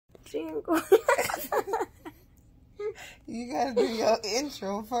Jingle. You gotta do your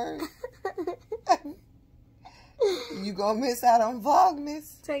intro first. You gonna miss out on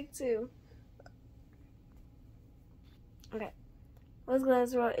Vlogmas. Take 2. Okay. What's going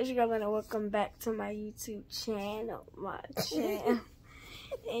on, world? It's your girl, and welcome back to my YouTube channel.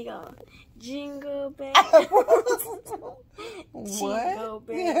 And y'all, jingle bell. What? Jingle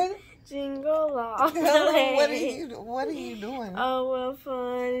bell. Jingle all. What are you doing? Oh, well,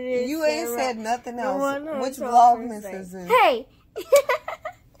 fun it is. You ain't said nothing else. Which Say. Vlogmas is this? Hey!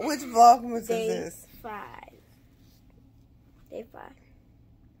 Which Vlogmas Day is this? 5. Day 5.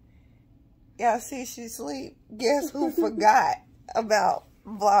 Y'all see she sleep. Guess who forgot about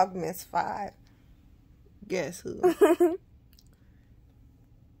Vlogmas 5? Guess who?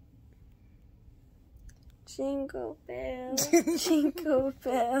 Jingle bells, jingle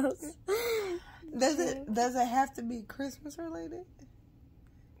bells. Does it have to be Christmas related?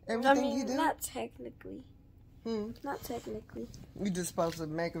 Everything you do? Not technically. Not technically. You just supposed to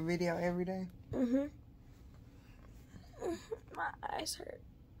make a video every day? My eyes hurt.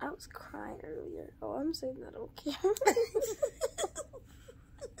 I was crying earlier. Oh, I'm saying that okay.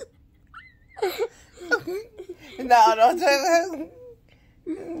 No, don't say that.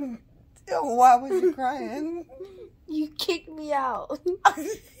 Why was you crying? You kicked me out.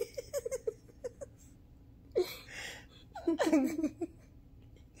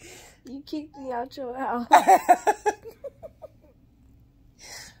 You kicked me out your house.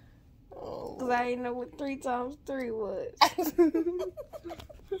 Because I didn't know what 3 times 3 was.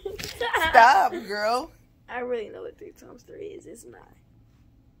 Stop, girl. I really know what 3 times 3 is. It's 9.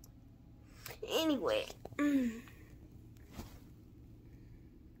 Anyway.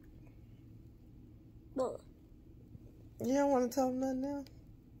 Look. You don't want to tell them nothing now?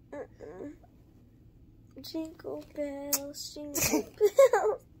 Jingle bells, jingle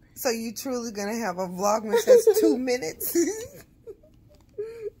bells. So you truly gonna have a Vlogmas that's 2 minutes?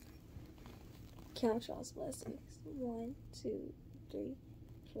 Count y'all's blessings. 1, 2, 3,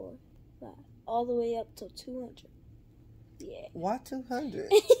 4, 5. All the way up to 200. Yeah. Why 200?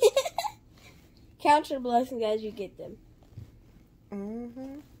 Count your blessings as you get them.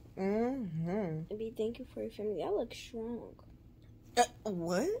 And be thankful for your family. I look strong.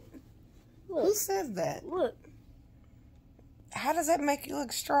 What? Look. Who says that? Look. How does that make you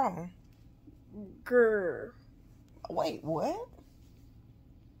look strong? Grr. Wait, what?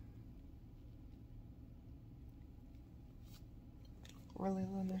 Really,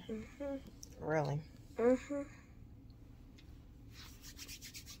 Luna? Really?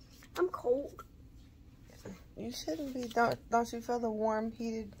 I'm cold. You shouldn't be. Don't you feel the warm,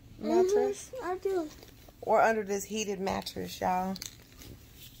 heated mattress? I do. Or under this heated mattress, y'all.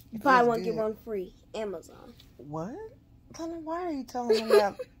 Buy one, get one free. Amazon. What? Luna, why are you telling them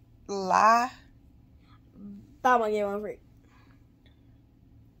that lie? Buy one, get one free.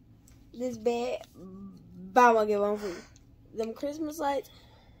 This bed, buy one, get one free. Them Christmas lights,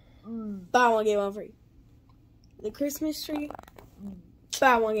 buy one, get one free. The Christmas tree,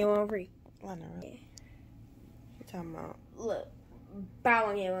 buy one, get one free. Luna, Yeah. What you talking about? Look, buy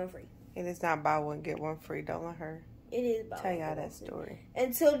one, get one free. It is not buy one, get one free. Don't let her It is buy tell one, y'all get one that free. story.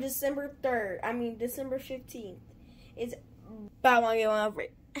 Until December 3rd. I mean, December 15th. It's buy one, get one free.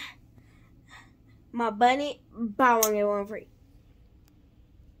 My bunny, buy one, get one free.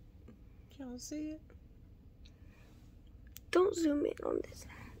 Y'all see it? Don't zoom in on this.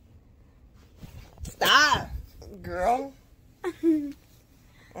 Stop, girl.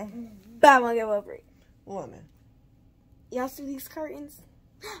 Buy one, get one free. Woman. Y'all see these curtains?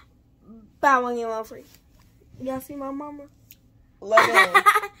 Buy one, get one free. Y'all see my mama? Love it.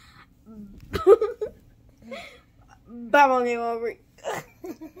 Buy one, get one free.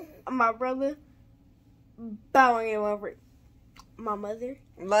 My brother? Buy one, get one free. My mother?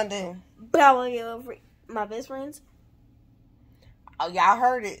 London. Buy one, get one free. My best friends? Oh, y'all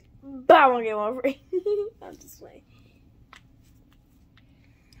heard it. Buy one, get one free. I'm just playing.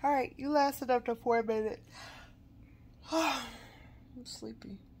 All right, you lasted up to 4 minutes. I'm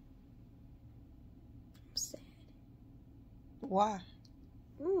sleepy. I'm sad. Why?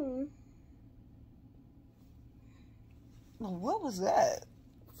 What was that?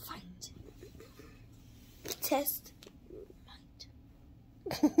 Fight. Test. Fight.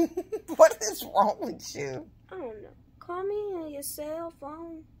 What is wrong with you? I don't know. Call me on your cell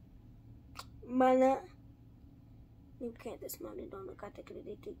phone. Mana. You can't dismount it on the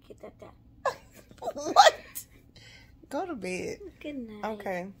get that. What? Go to bed. Good night.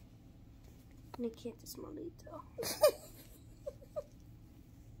 Okay. You can't dismount it though.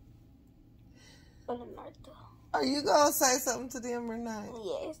 But I'm not though. Are you gonna say something to them or not?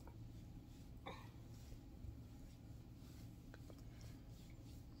 Yes.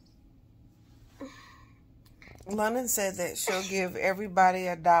 London said that she'll give everybody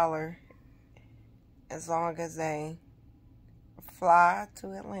 $1 as long as they fly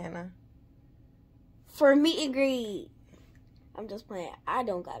to Atlanta. For meet and greet. I'm just playing. I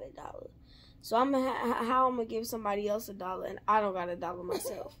don't got $1. So how I'm gonna give somebody else $1 and I don't got $1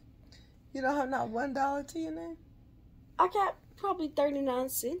 myself? You don't have not $1 to your name? I got probably 39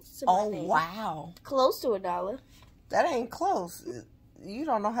 cents to my name. Wow. Close to $1. That ain't close. You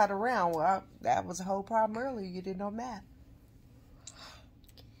don't know how to round. Well, that was the whole problem earlier. You didn't know math.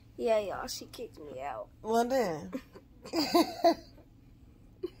 Yeah, y'all, she kicked me out. Well then.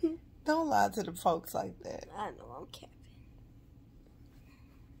 Don't lie to the folks like that. I know, I'm capping.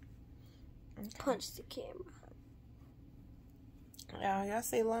 Okay. Punch the camera. Y'all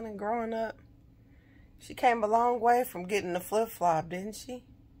see London growing up? She came a long way from getting the flip-flop, didn't she?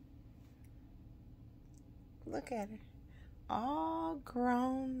 Look at her. All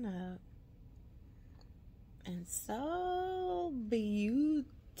grown up. And so beautiful.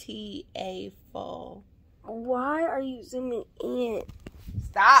 Why are you zooming in?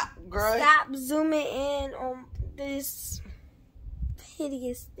 Stop, girl. Stop zooming in on this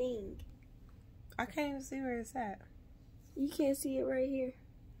hideous thing. I can't even see where it's at. You can't see it right here.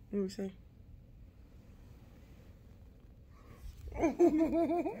 Let me see.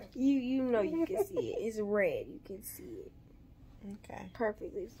 You know you can see it. It's red. You can see it. Okay.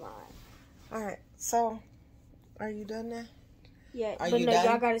 Perfectly fine. All right. So, are you done now? Yeah. Are but you no, done?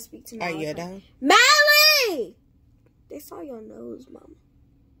 y'all gotta speak to me. Are you done? Melly! They saw your nose, Mama.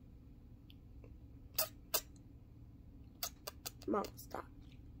 Mama, stop.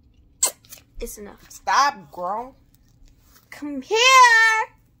 It's enough. Stop, girl. Come here.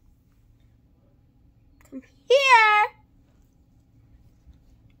 Come here.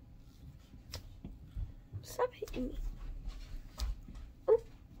 Stop hitting me. Ooh.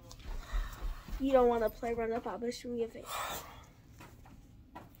 You don't want to play run up, I'll push you in your face.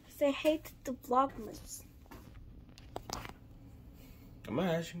 Say hey to the Vlogmas. I'm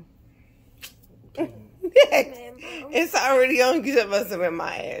gonna ask you. It's already on. You must have been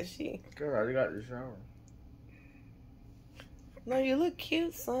my ass. Girl, I already got the shower. No, you look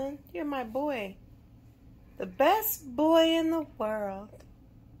cute, son. You're my boy. The best boy in the world.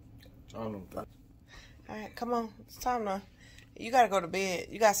 I don't know. All right, come on. It's time now. You got to go to bed.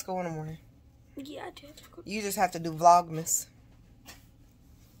 You got school in the morning. Yeah, I do have to go. You just have to do Vlogmas.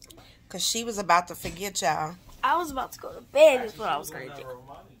 Because she was about to forget y'all. I was about to go to bed is what I was going to do.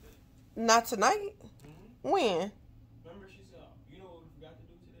 Not tonight? When? Remember she said, you know what we forgot to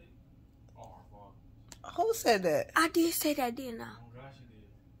do today? Oh, our fault. Who said that? I did say that, didn't I? Oh, gosh,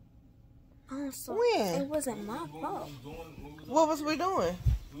 you did. Oh, so When? it wasn't my fault. What was we doing?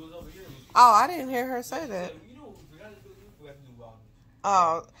 We was over here. Oh, I didn't hear her say that. You know what we forgot to do? We forgot to do Vlogmas.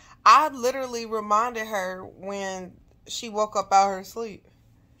 Oh, I literally reminded her when she woke up out her sleep.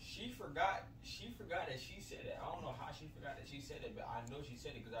 She forgot that she said it. I don't know how she forgot that she said it, but I know she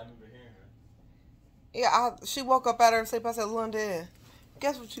said it because I remember hearing her. Yeah, she woke up out of her sleep. I said, London,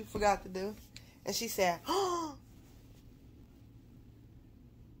 guess what you forgot to do? And she said, oh.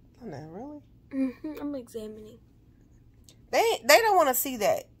 London, really? I'm examining. They don't want to see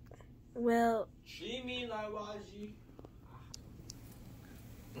that. Well, She mean like YG.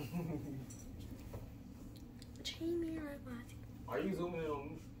 Are you zooming in on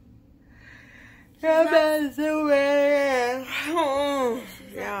me?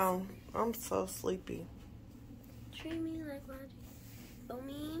 Yeah, I'm so sleepy. Treat me like Roger. So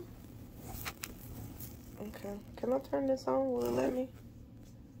me. Okay. Can I turn this on? Will it let me?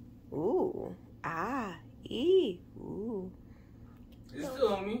 Ooh. Ah. E. Ooh. Is it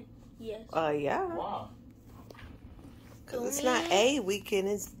still on me? Yes. Yeah. Wow. Because it's not a weekend,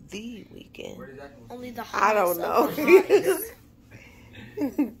 it's the weekend. Where did that come from? Only the I don't hottest know. of the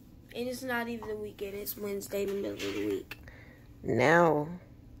hottest. And it's not even the weekend. It's Wednesday, the middle of the week. No.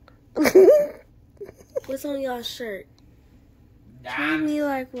 What's on y'all's shirt? Treat me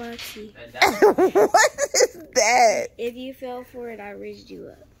like Roxy. What is that? If you fell for it, I raised you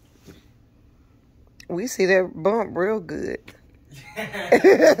up. We see that bump real good.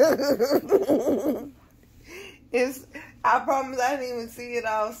 I promise I didn't even see it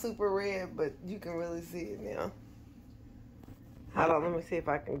all super red, but you can really see it now. Hold on, let me see if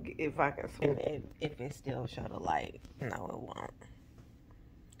I can swim it. If it still show the light. No, it won't.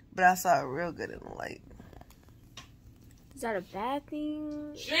 But I saw it real good in the light. Is that a bad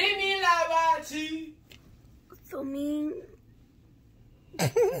thing? Treat me like YG. So mean.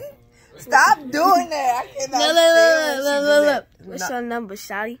 Stop doing that. I cannot Look. What's your number,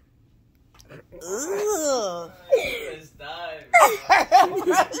 shawty? Ugh.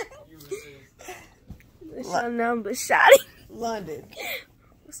 What's your number, shawty? London.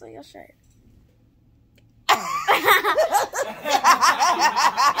 What's on your shirt?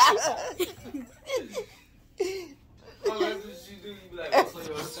 Oh, that's what she do. You be like, what's on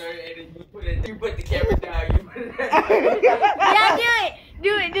your shirt? And then you put the camera down. You put it Yeah,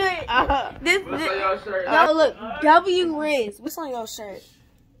 do it. This, What's on your shirt? no, look, W Riz. What's on your shirt?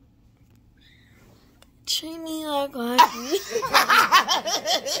 Treat me like one.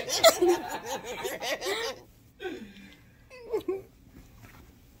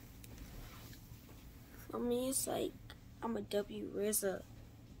 For me, it's like I'm a W Rizza.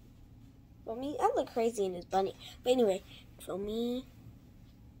 For me, I look crazy in this bunny. But anyway, for me,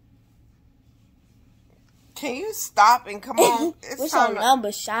 Can you stop and come on? It's what's your time to- number,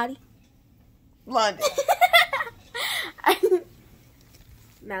 shawty? London.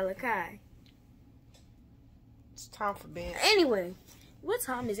 Malachi. It's time for bed. Anyway, what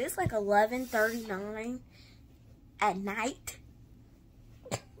time is it? It's like 11:39 at night.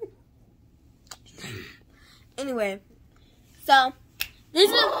 Anyway, so this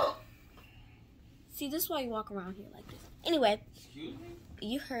is. See, this is why you walk around here like this. Anyway, Excuse me?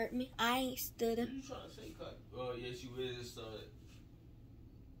 you heard me. I ain't stood up. What you trying to say, cut? Oh, yes, you is.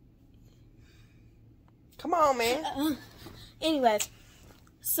 Come on, man. Anyway,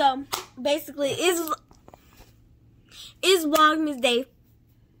 so basically, it's Vlogmas Day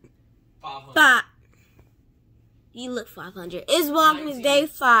 500. 5. You look 500. It's Vlogmas Day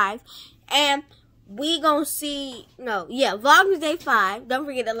 5, and we gonna see. Vlogmas Day 5. Don't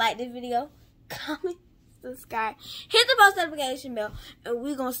forget to like this video, comment, subscribe, hit the post notification bell, and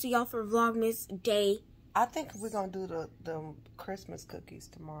we gonna see y'all for Vlogmas Day. I think we're going to do the Christmas cookies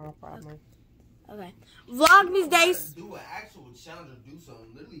tomorrow, probably. Okay, Vlogmas Day. Do an actual challenge or do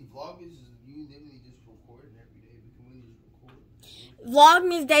something. Literally, Vlogmas is you literally just recording every day. We can really just record.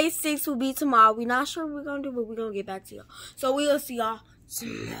 Vlogmas Day 6 will be tomorrow. We're not sure what we're gonna do, but we're gonna get back to y'all. So we'll see y'all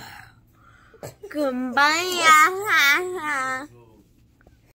tomorrow. Goodbye.